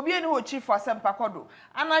obi eni ho chief asempa kodo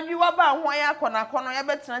anadwi wa ba ho ya kono ya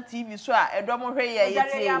betena TV so a edom hwe ye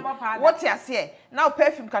yetie what ase now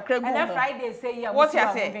perfume kakra gu and Friday say ya what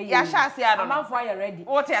ase ya sha ase ado amanfo ya ready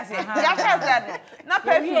what ase ya sha ase ado na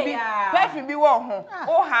perfume bi wo ho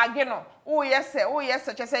o ha age no o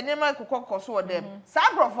yese chese nema kokkoso odem sa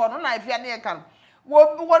agrofo no na afia ne kan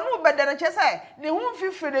wonu bedere chese ne hu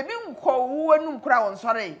fifire bi nko wo anum kura won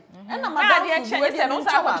sore na madam chese no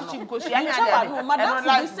sa ko chichimkosi anya de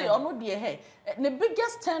madam say ono de he the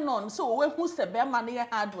biggest turn on so we hu se be ma na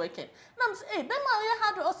hard working nam say be ma ye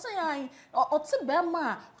hard o say an o te be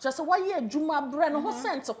ma chese wa ye adwuma bre no ho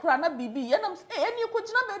sent kura na bibi ye nam say eni ko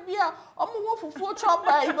gina ba bia o mo ho fufuo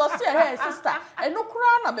choba e go say hey sister eno kura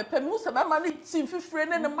na be pe mi se be ma na team fifire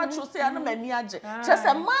ne macho say na mani age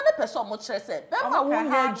chese ma na person mo chese be ma wo ye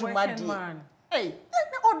adwuma di hey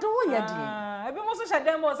odo wo ye di ebi mo so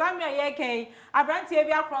shedem mo samia ye ken abranti e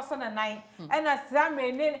bi across na 9 and na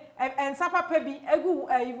samre ne ensa papa bi egu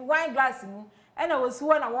wine glass mu ena wosi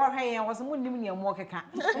wo na wo hwe yen wo so munnim ne mo keka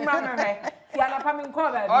mma mehwe fi ana pa min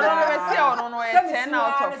ko ba bi ono be se ono no ye 10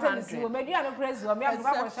 out of 100 wo medua no crazy wo me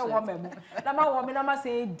abba ko hwe wo mamu na ma wo me na ma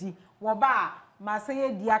se di wo ba ma se ye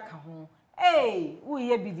di aka ho hey wo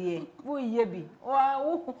ye bi die wo ye bi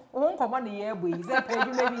wo nkomo ne ye ebo yi se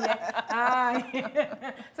peju me bi ye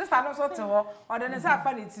sister no so te wo o de ne sa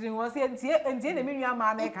fa ne tiri wo se entie ne menua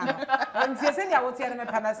ma na ka no entie se dia wo tie ne me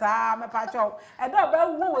pa na sa me pa cho e do ba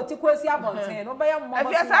wo ti kwasi abonten no ba ye mmom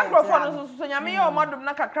afia sa agrofo no so nyame ye omodum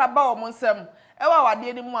na kakra ba wo nsam e wa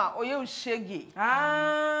wade ni mu a oye ushege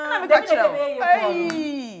na me ka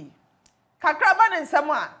kire kakra ba ne nsam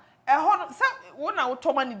a sa wona wo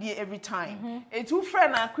toma ne die every time etu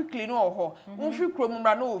friend na quickly no ho wo fi krom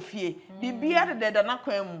mra na ofie bibia de na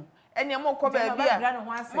kwan mu ene mo ko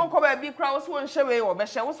ba bi kra wo so nhye we wo be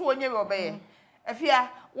hye wo so onye we wo be ye afia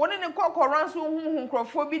woni ne kokoro nso hu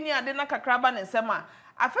nkrofo bi ni ade na kakra ba ne nsem a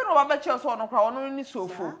afi no ba be che so no kra wono ni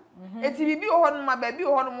sofo eti bibi wo ho no ma ba bi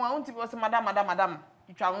wo ho no a wonti wo se madam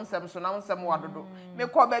twa wo nsem so na wo nsem wadodo me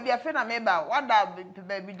ko ba bi afi na me ba wada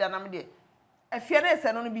ba bi da na me de afia na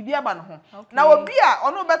ese no bibi aba no ho na obi a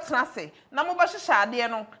ono betena se na mo ba hyehyɛ ade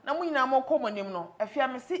no na mo nyina mo komonim no afia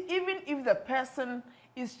me say even if the person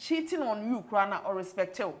is cheating on you krana or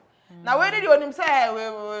respect you na we dey onim say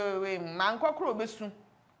we man kokoro besu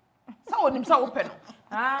sa onim sa wo pɛ no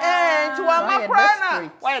to wa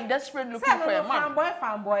makrana why desperate looking for a man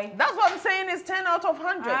fanboy that's what I'm saying is 10 out of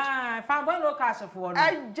 100 fanboy no cash for no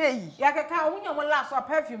ajay ya keka unya mo last or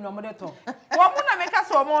perfume no mo de to wo mo na make us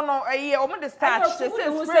mo no eye o mo de start say spray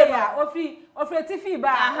no ofri tifi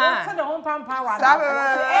ba o te de hon pampa wa na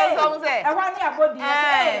so say e wa ni abodi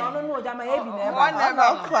say ono no ojama e bi na e ba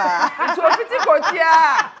never kwa to ofiti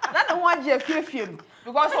kotia na ne ho age afiefiem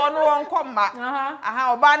because ono won komma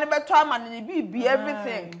oba ne beto ama ne bi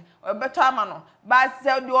everything beto ama no but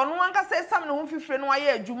say the ono wan ka say sam ne ho fifire no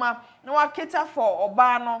aye adwuma na wa cater for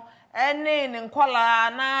oba no ene ne nkola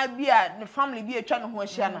na bia ne family bi atwa ne ho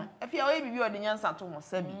ahia na afia oye bibi odi nyansa to ho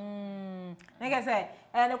sabi nigga say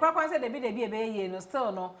ne kwakwan say Dabi ebe no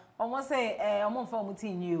still no almost say omo mfa omo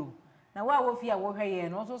tin you na wa wo fia wo hweye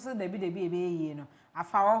no so say Dabi ebe no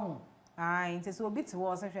afa wo ho nti so obi te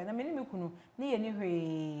wo so hwe na me ni mekunu ne ye ni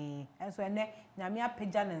hwe enso ene nyame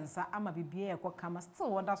apagya ne nsa ama bibie ekokama still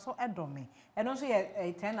woda so edome eno so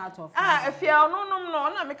ye 10 out of 5 afia ononom no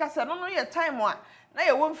na meka say no ye time a na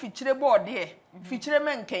ye wo mfikyire board e fikyire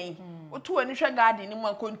menkan otu ani hwe garden ni mu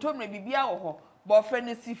akontomre bibia wo ho boyfriend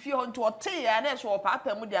is fie ho nto ote ya na so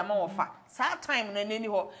papa mu de ama wo fa sa time na nani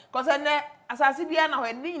ho cause na asase bia na ho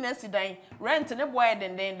de nyina sidan rent ne boy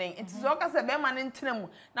den it is o ka say be ma ne ntena mu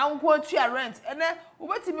na nko atua rent ene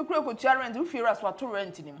obetimi kura ko tua rent wo fie ras wato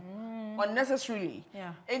rent ni mu unnecessarily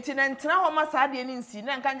enti na ntena ho ma sa de ni nsi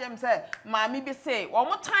na nka njem say maami bi say wo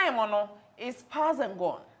mo time no is past and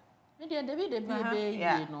gone. Media Dabi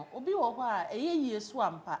ebe no obi wo ho a eye yesu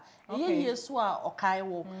ampa eye yesu a okai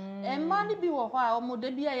wo emma ni bi wo ho a omo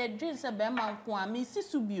Dabi a ye dwen se be ma nko a me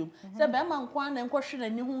sisu biom se be ma nko a na nkohwe na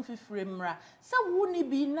ni hu fifire mra se wo ni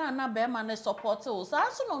bi na be ma na support wo sa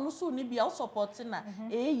so no so ni bi a support na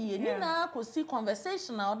eye ni na kosi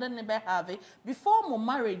conversation na oda ne be have before mo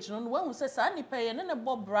marriage no when we say sa ni pay ne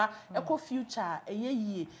bobra eco future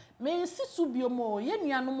eye me sisu biomo ye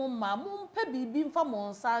nuanom ma mo mpa bibi mfa mo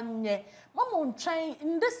nsa nye mo ntwen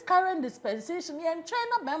in this current dispensation ye ntwen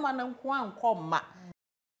na be ma na nko ankomma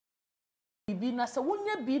bibi na se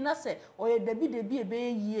wonya bi na se oye Dabi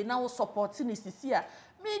ebe yie na wo support ni sisi a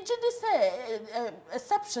me gidi se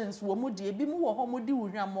exceptions wo mu de bi mu wo ho mu di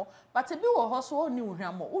uhwamo but bi wo ho so oni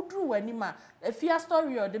uhwamo uduru wani ma afia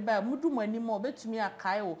story o de ba mu du mani ma obetumi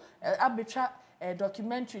akai wo abetwa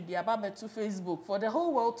documentary the about to Facebook for the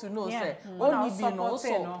whole world to know say when we be no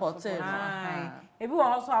support ebi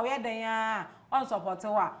wo so awe dan ya on support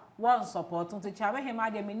wa one support to cha me hema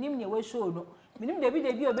de menim ne we show no menim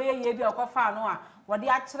Dabi obeye bi okofa no a wo de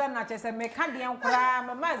akere na chese me ka de enkura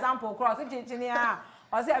me example cross chinchini a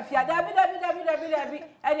o say afia Dabi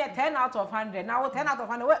ene 10 out of 100 now 10 out of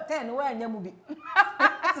 100 10 we anya mu bi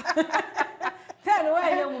 10 we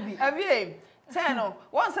anya mu bi abi no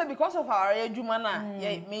once because of our adwuma na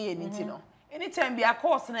me ye niti no anytime be a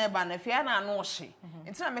course na eba na fia na no hye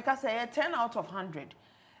ntina me ka say 10 out of 100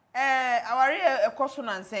 our course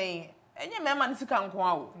na say enye me ma nisika nko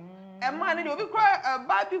a wo e ma ne de obi kra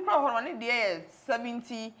ba bi kra ho ne de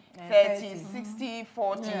 70 30 60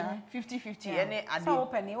 40 50 50 ene ade so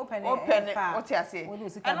open what you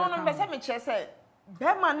say and no be say me che say be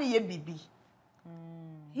ma ne ye bibi.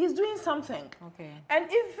 He's doing something. Okay. And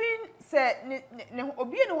even say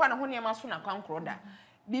obi ene ho na ho niam aso na kwankro da.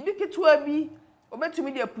 Bibi ketua bi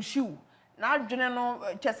obetumi de pushiu. Na adwene no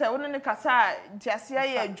chese wo ne kasa ntiasia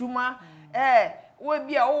ye adwuma wo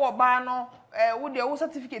bi a wo ba no wo de wo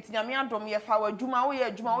certificate nyame adom ye fa wa adwuma wo ye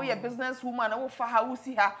adwuma wo ye business woman wo fa ha wo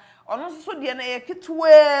si ha ono so de na ye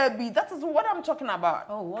ketua bi. That is what I'm talking about.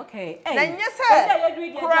 Oh, okay. Hey. Then yes sir. That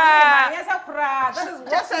is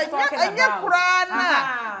what I'm talking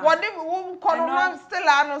about. What they corona still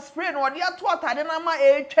ano spray no what they ato atade na ma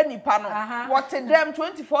etwa nipa no. What them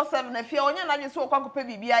 24/7 if you onya na just okwa kopa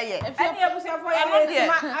bibia ye. If you abusuafo ye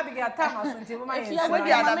ma Abigail time asunti mo ma ye. If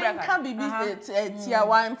can bibi tia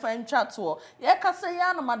wan fan chat wo. Ye ka say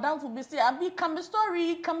ya na madam fu bi say abi come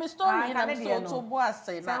story na so to bo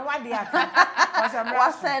ase na.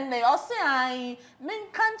 Wasene o se ai men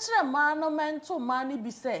kan kire ma no mento ma ni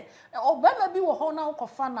bi se obema bi wo ho na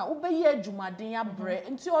ukofa na ubeyi adwumaden abre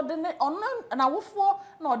nti ode ne ono na wofo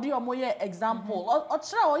na ode omoye example o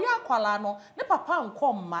kire o ya kwala no ne papa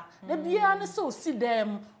nkomma ne bia ne se osi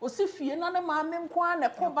dem osi fie na ne maame nko na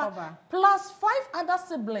koba plus 5 other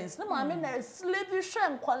siblings ne maame na slave hwe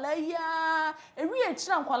nkwala ya ewi e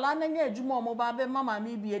kire nkwala na nya adwuma omo ba be mama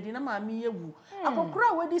mi bi edi na maame yewu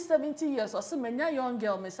akokura wedi 70 years or menya young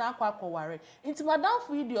girl me sa akwa kware nti madam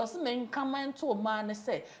for idi o se men kamento man ne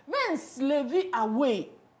say men slave away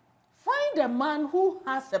find a man who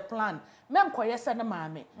has a plan men koye se na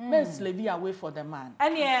maame men slave away for the man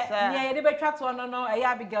and yeah ye dey betwa to no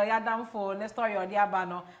Abigail ya dam for ne story odi aba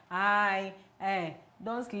no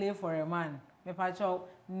don't slave for a man me pa cho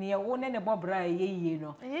ne wo ne bobra ye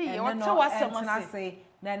no what was say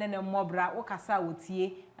na ne mobra wo kasa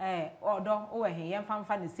wotie odo wo he ye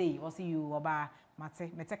mfamfa ne sei wo se you oba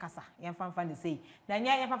mete kasa ye mfamfa ne sei na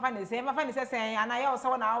nya ye mfamfa ne sei sen ana ye wo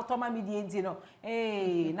se na automa media enti no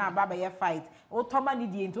na baba ye fight automa ne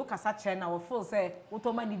die enti wo kasa kire na wo feel say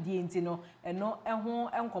automa ne die enti no eno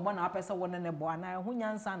eho enkomo na apese wo ne bo ana eho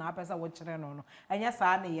nyansa na apese wo kire no enya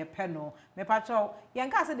saa na ye pe no me pa cho ye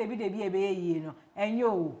nka se Dabi ebe ye no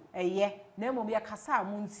enyo eye na mmom ya kasa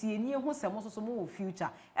mo ntie ni ehu se mo so mo future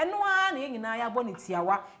eno a na nyina ya bɔ ne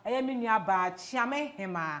tiawa ɛyɛ me nua ba chiame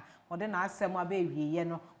hema ɔde na asɛm aba ewieye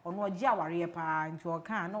no ɔno ɔgye aware pa nti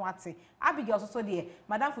ɔka na wate Abigail so de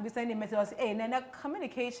madam for be send message say na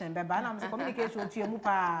communication be ba na me communication otua mu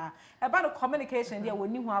pa e ba no communication de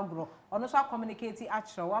woni hu agro ɔno so communicate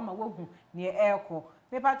akyerɛ wa ma wahu ne ɛkɔ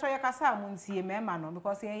me pa twa kasa mo ntie mema no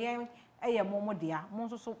because ɛyɛ mo dia mo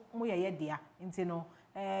so mo yɛ dia nti no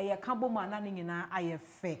ye kabo ma na nyina aye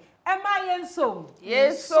fe ema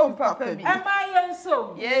yensom papa bi ema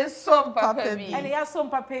yensom papa bi ene ya som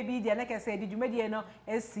papa bi de na kese di dwumadie no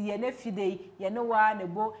esi ye na fide ye ne wa ne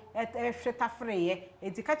bo hweta freye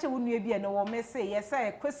enti ka che wonu bi ne wo mese ye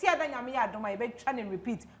say kwesi adanyame ya adoma ye betwa ne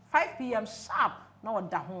repeat 5 p.m. sharp na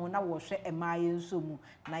oda ho na wo hwe ema yensom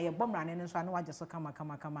na ye bomrane ne nso na wagye so kama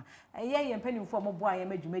ye mpanimfo mo bo aye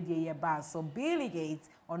madwumadie ye ba so Billy Gates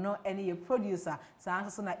ono ene ye producer sa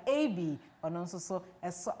so na AB ono so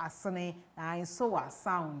eso asene na so wa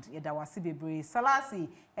sound ye da wase bebre Salasi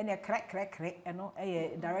ene krek eno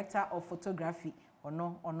eye director of photography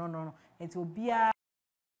ono no enti obia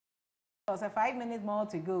so 5 minutes more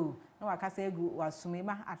to go no wakasa egu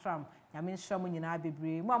wasumema atram nyame nhwam nyina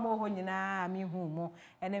bebre mu amoho nyina mi hu mu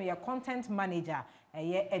ene ye content manager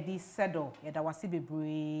eye Eddie Sedo ye da wase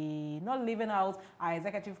bebre not leaving out our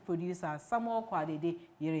executive producer Samuel Kwadede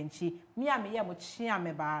Yerenchi mi ameye mo chia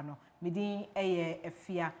me ba no midin eye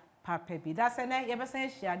Efia papa bi da se ne ye besen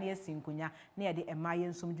hia na esinkonya na ye de emaye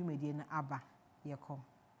nsomdwumadie na aba ye kom